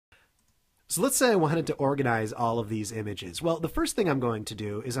So let's say I wanted to organize all of these images. Well, the first thing I'm going to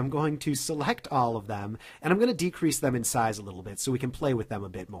do is I'm going to select all of them, and I'm going to decrease them in size a little bit so we can play with them a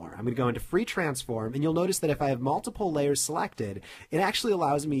bit more. I'm going to go into Free Transform, and you'll notice that if I have multiple layers selected, it actually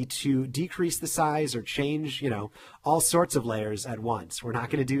allows me to decrease the size or change, all sorts of layers at once. We're not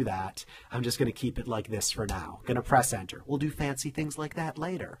going to do that. I'm just going to keep it like this for now. Going to press Enter. We'll do fancy things like that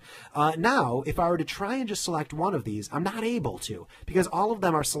later. Now, if I were to try and just select one of these, I'm not able to because all of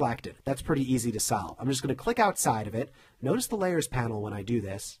them are selected. That's pretty easy to solve. I'm just going to click outside of it. Notice the layers panel when I do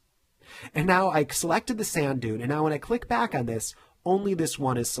this. And now I selected the sand dune, and now when I click back on this, only this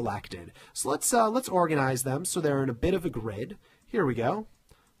one is selected. So let's organize them so they're in a bit of a grid. Here we go.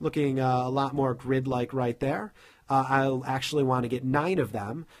 Looking a lot more grid-like right there. I'll actually want to get 9 of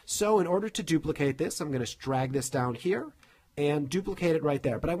them. So in order to duplicate this, I'm going to drag this down here and duplicate it right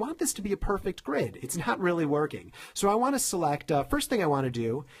there. But I want this to be a perfect grid. It's not really working. So I want to select, first thing I want to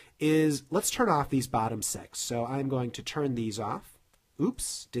do is let's turn off these bottom 6. So I'm going to turn these off.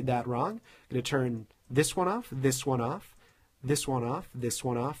 Oops, did that wrong. I'm going to turn this one off, this one off, this one off, this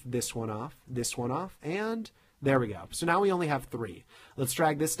one off, this one off, this one off, and there we go. So now we only have 3. Let's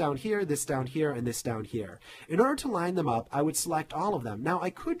drag this down here, and this down here. In order to line them up, I would select all of them. Now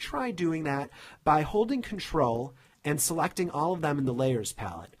I could try doing that by holding Control and selecting all of them in the Layers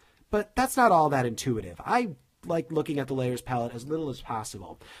palette. But that's not all that intuitive. I like looking at the Layers palette as little as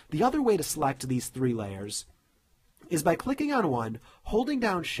possible. The other way to select these 3 layers is by clicking on one, holding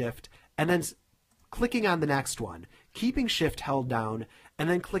down Shift, and then clicking on the next one, keeping Shift held down, and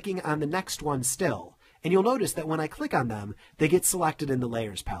then clicking on the next one still. And you'll notice that when I click on them, they get selected in the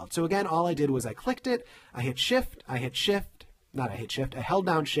Layers palette. So again, all I did was I clicked it, I hit Shift, I held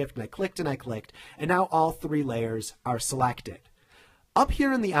down Shift, and I clicked, and now all 3 layers are selected. Up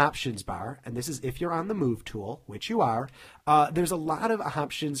here in the options bar, and this is if you're on the Move tool, which you are, there's a lot of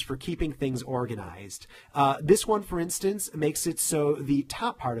options for keeping things organized. This one, for instance, makes it so the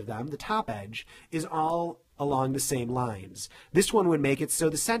top part of them, the top edge, is all along the same lines. This one would make it so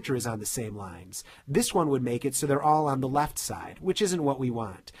the center is on the same lines. This one would make it so they're all on the left side, which isn't what we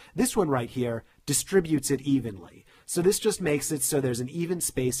want. This one right here distributes it evenly. So this just makes it so there's an even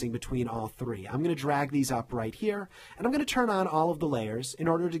spacing between all 3. I'm going to drag these up right here, and I'm going to turn on all of the layers in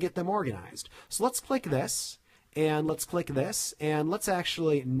order to get them organized. So let's click this, and let's click this, and let's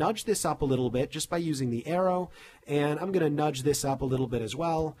actually nudge this up a little bit just by using the arrow, and I'm going to nudge this up a little bit as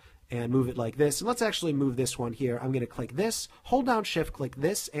well, and move it like this. And let's actually move this one here. I'm going to click this, hold down Shift, click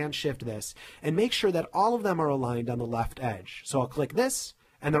this, and Shift this, and make sure that all of them are aligned on the left edge. So I'll click this,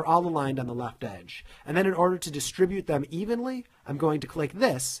 and they're all aligned on the left edge. And then in order to distribute them evenly, I'm going to click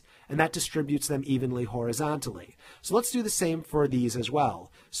this, and that distributes them evenly horizontally. So let's do the same for these as well.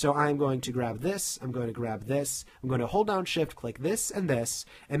 So I'm going to grab this, I'm going to grab this, I'm going to hold down Shift, click this, and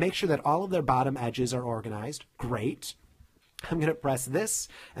make sure that all of their bottom edges are organized. Great. I'm going to press this,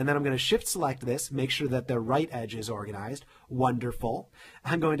 and then I'm going to Shift select this, make sure that their right edge is organized. Wonderful.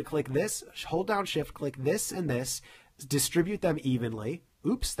 I'm going to click this, hold down Shift, click this and this, distribute them evenly.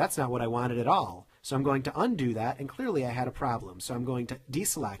 Oops, that's not what I wanted at all. So I'm going to undo that, and clearly I had a problem. So I'm going to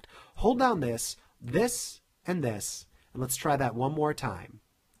deselect, hold down this, and let's try that one more time.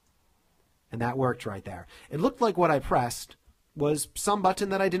 And that worked right there. It looked like what I pressed was some button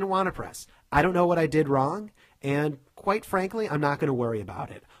that I didn't want to press. I don't know what I did wrong, and quite frankly, I'm not going to worry about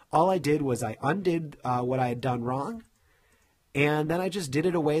it. All I did was I undid what I had done wrong, and then I just did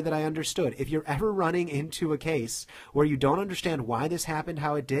it a way that I understood. If you're ever running into a case where you don't understand why this happened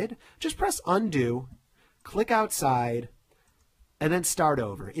how it did, just press undo, click outside, and then start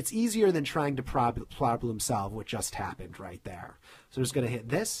over. It's easier than trying to problem solve what just happened right there. So I'm just going to hit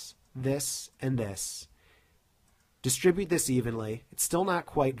this, and this. Distribute this evenly. It's still not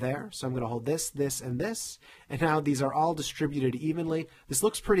quite there, so I'm going to hold this, and this. And now these are all distributed evenly. This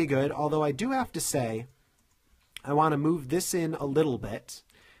looks pretty good, although I do have to say, I want to move this in a little bit.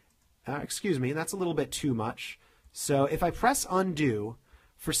 Excuse me, that's a little bit too much. So if I press undo,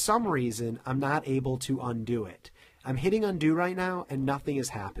 for some reason, I'm not able to undo it. I'm hitting undo right now, and nothing is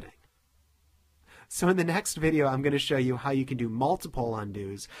happening. So in the next video, I'm going to show you how you can do multiple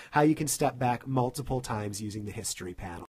undos, how you can step back multiple times using the history panel.